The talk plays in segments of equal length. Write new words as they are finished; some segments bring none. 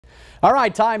All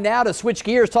right, time now to switch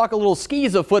gears, talk a little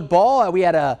Skeeza football. We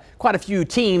had quite a few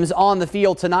teams on the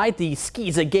field tonight. The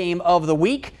Skeeza game of the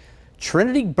week.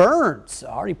 Trinity Byrnes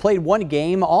already played one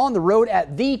game on the road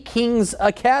at the Kings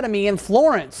Academy in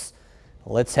Florence.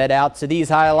 Let's head out to these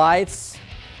highlights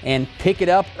and pick it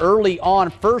up early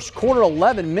on. First quarter,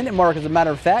 11-minute mark, as a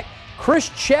matter of fact. Chris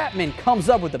Chapman comes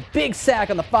up with a big sack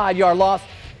on the 5-yard loss.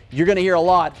 You're going to hear a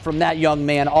lot from that young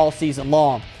man all season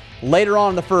long. Later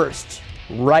on in the first,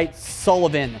 Wright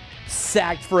Sullivan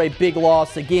sacked for a big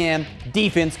loss again.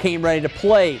 Defense came ready to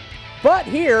play. But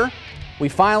here, we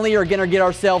finally are going to get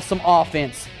ourselves some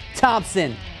offense.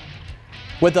 Thompson,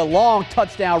 with a long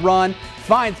touchdown run,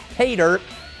 finds Paydirt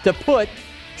to put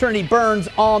Trinity Byrnes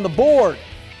on the board.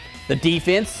 The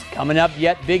defense coming up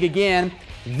yet big again.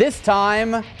 This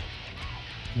time,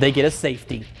 they get a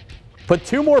safety. Put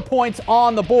 2 more points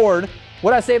on the board.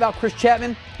 What did I say about Chris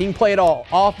Chapman? He can play it all.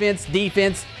 Offense,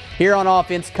 defense. Here on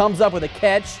offense, comes up with a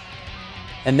catch,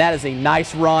 and that is a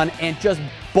nice run and just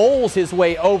bowls his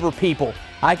way over people.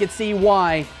 I can see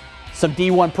why some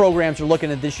D1 programs are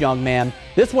looking at this young man.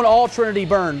 This one, all Trinity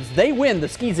Byrnes. They win the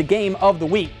Skeeza game of the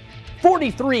week,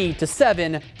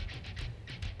 43-7.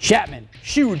 Chapman,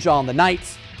 huge on the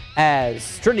night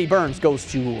as Trinity Byrnes goes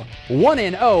to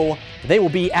 1-0. They will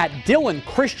be at Dillon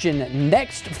Christian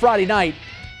next Friday night.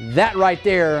 That right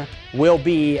there will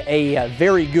be a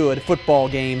very good football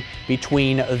game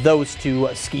between those two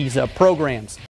Skeeza programs.